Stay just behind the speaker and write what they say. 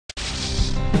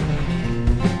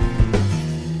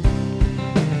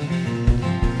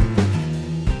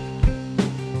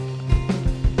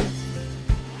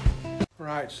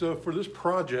right, so for this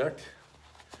project,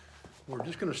 we're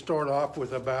just going to start off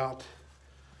with about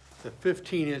the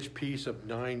 15-inch piece of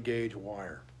 9-gauge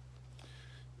wire.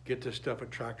 Get this stuff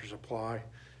at Tractor Supply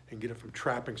and get it from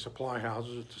trapping supply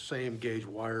houses. It's the same gauge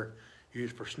wire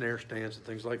used for snare stands and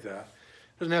things like that.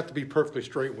 It doesn't have to be perfectly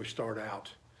straight when we start out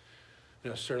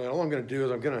necessarily. All I'm going to do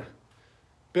is I'm going to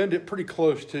bend it pretty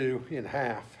close to in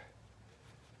half.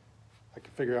 I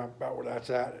can figure out about where that's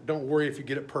at. Don't worry if you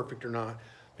get it perfect or not,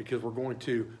 because we're going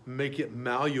to make it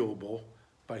malleable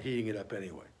by heating it up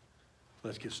anyway.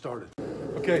 Let's get started.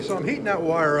 Okay, so I'm heating that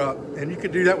wire up, and you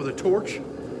could do that with a torch.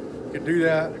 You could do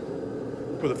that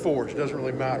with a forge, it doesn't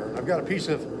really matter. I've got a piece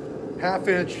of 1/2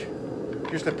 inch,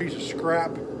 just a piece of scrap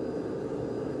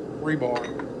rebar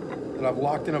that I've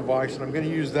locked in a vise, and I'm going to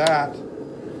use that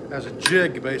as a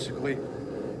jig basically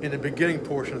in the beginning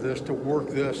portion of this to work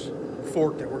this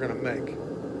fork that we're going to make.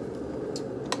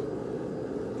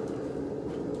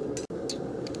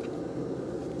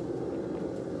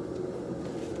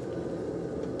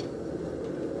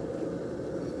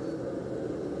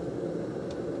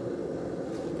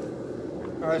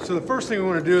 All right, so the first thing we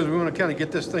want to do is we want to kind of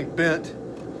get this thing bent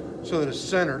so that it's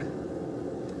centered.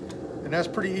 And that's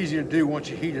pretty easy to do once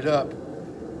you heat it up.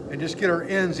 And just get our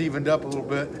ends evened up a little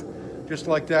bit, just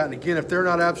like that. And again, if they're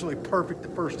not absolutely perfect the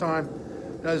first time,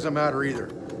 that doesn't matter either.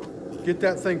 Get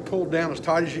that thing pulled down as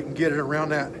tight as you can get it around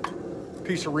that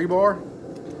piece of rebar.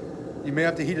 You may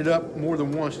have to heat it up more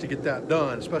than once to get that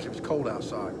done, especially if it's cold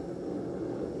outside.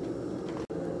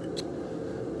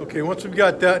 Okay, once we've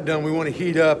got that done, we want to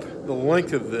heat up the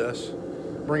length of this,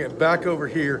 bring it back over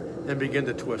here, and begin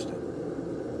to twist it.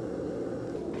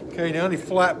 Okay, now any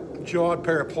flat-jawed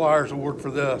pair of pliers will work for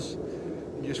this.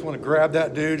 You just want to grab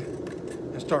that dude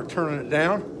and start turning it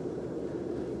down,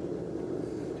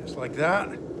 just like that.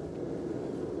 And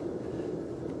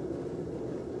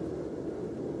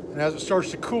as it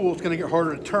starts to cool, it's going to get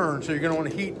harder to turn, so you're going to want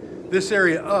to heat this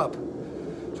area up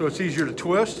so it's easier to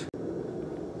twist.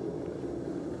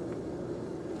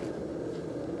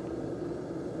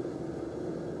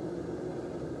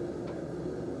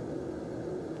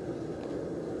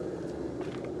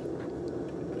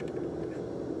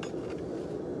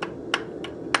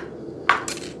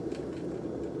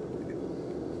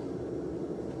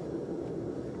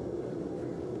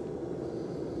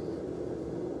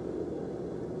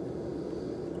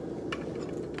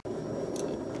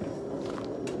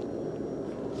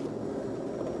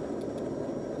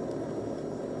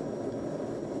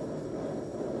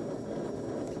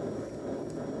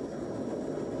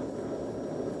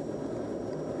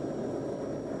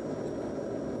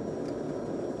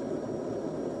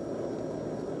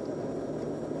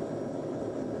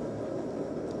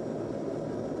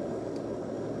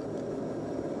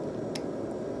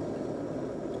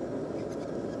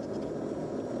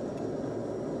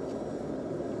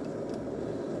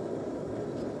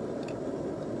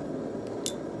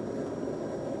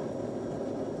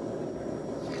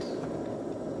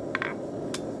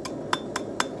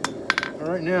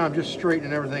 Right now I'm just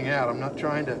straightening everything out. I'm not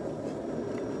trying to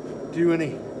do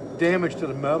any damage to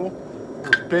the metal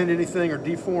or bend anything or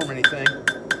deform anything.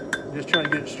 I'm just trying to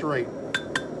get it straight.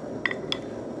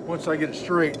 Once I get it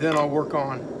straight, then I'll work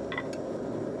on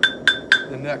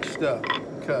the next step.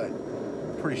 Okay,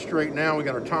 pretty straight now. We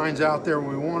got our tines out there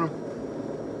where we want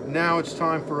them. Now it's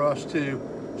time for us to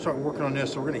start working on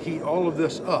this. So we're going to heat all of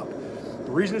this up.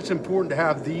 The reason it's important to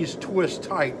have these twists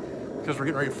tight because we're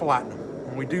getting ready to flatten them.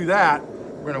 When we do that,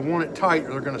 we're going to want it tight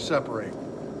or they're going to separate.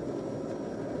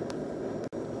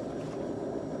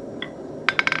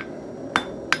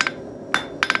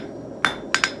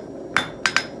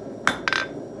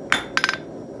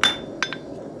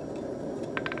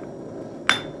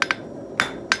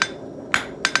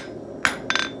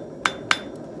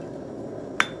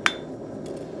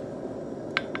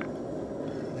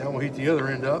 Now we'll heat the other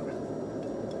end up,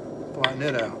 flatten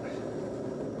it out.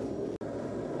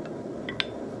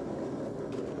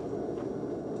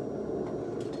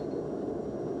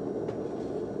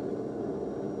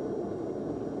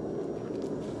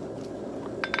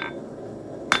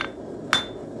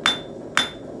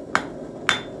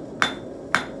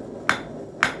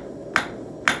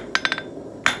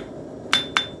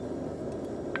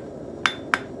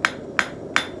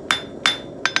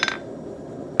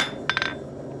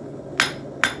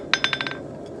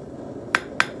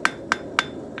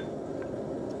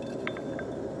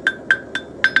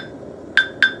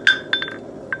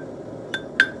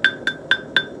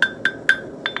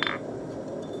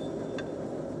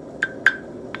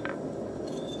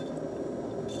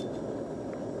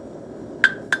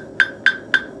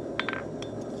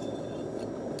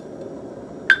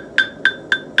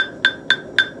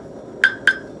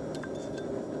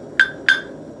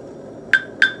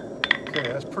 Okay,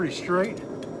 that's pretty straight.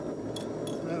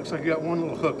 That looks like you got one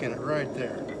little hook in it right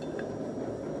there.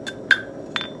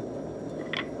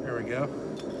 There we go.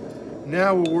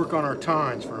 Now we'll work on our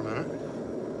tines for a minute.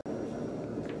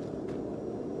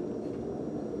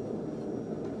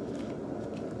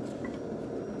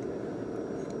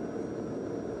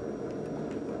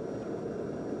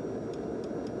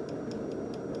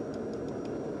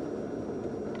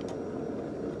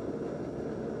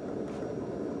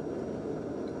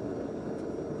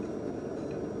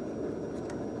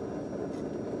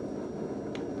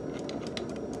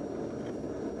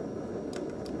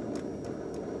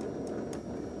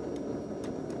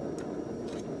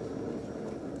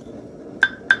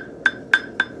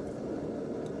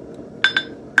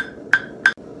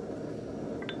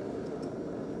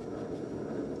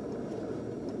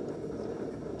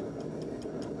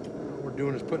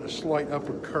 Doing is putting a slight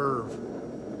upward curve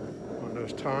on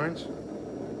those tines.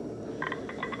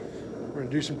 We're going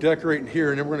to do some decorating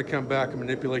here, and then we're going to come back and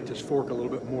manipulate this fork a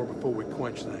little bit more before we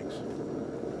quench things.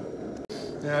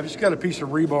 Now I've just got a piece of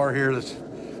rebar here that's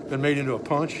been made into a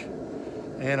punch,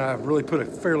 and I've really put a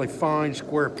fairly fine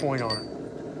square point on it.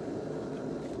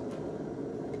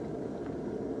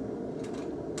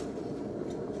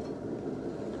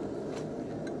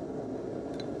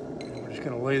 And we're just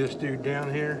going to lay this dude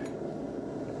down here.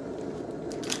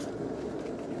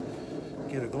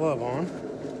 Get a glove on.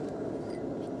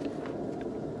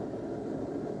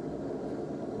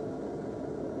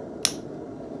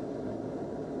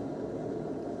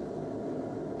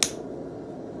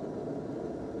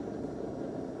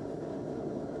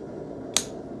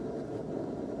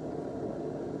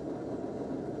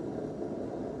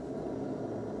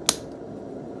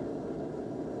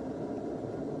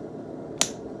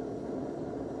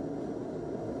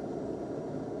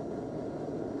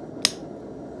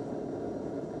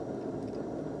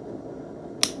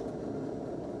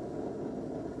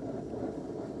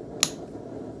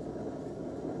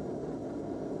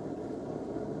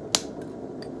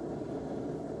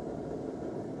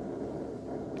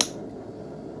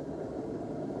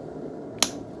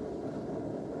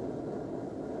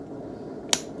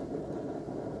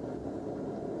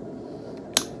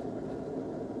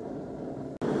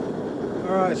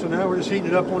 All right, so now we're just heating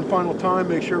it up one final time,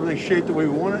 make sure everything's shaped the way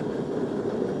we want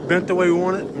it, bent the way we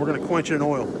want it, and we're going to quench it in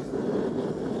oil.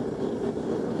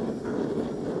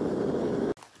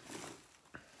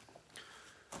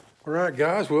 All right,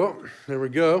 guys, well, there we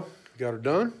go. Got her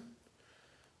done.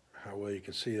 How well you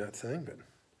can see that thing, but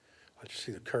let you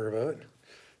see the curve of it.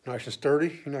 Nice and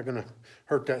sturdy. You're not going to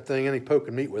hurt that thing any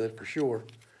poking meat with it for sure.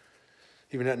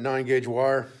 Even that 9-gauge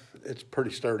wire, it's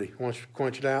pretty sturdy. Once you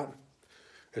quench it out,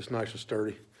 it's nice and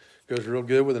sturdy. Goes real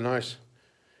good with a nice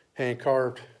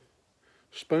hand-carved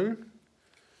spoon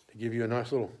to give you a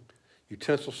nice little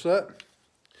utensil set.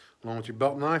 Along with your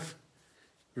belt knife,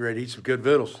 you're ready to eat some good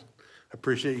victuals. I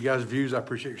appreciate you guys' views. I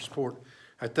appreciate your support.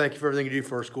 I thank you for everything you do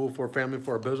for our school, for our family,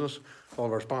 for our business, for all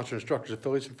of our sponsors, instructors,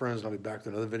 affiliates, and friends. And I'll be back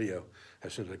with another video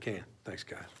as soon as I can. Thanks,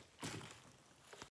 guys.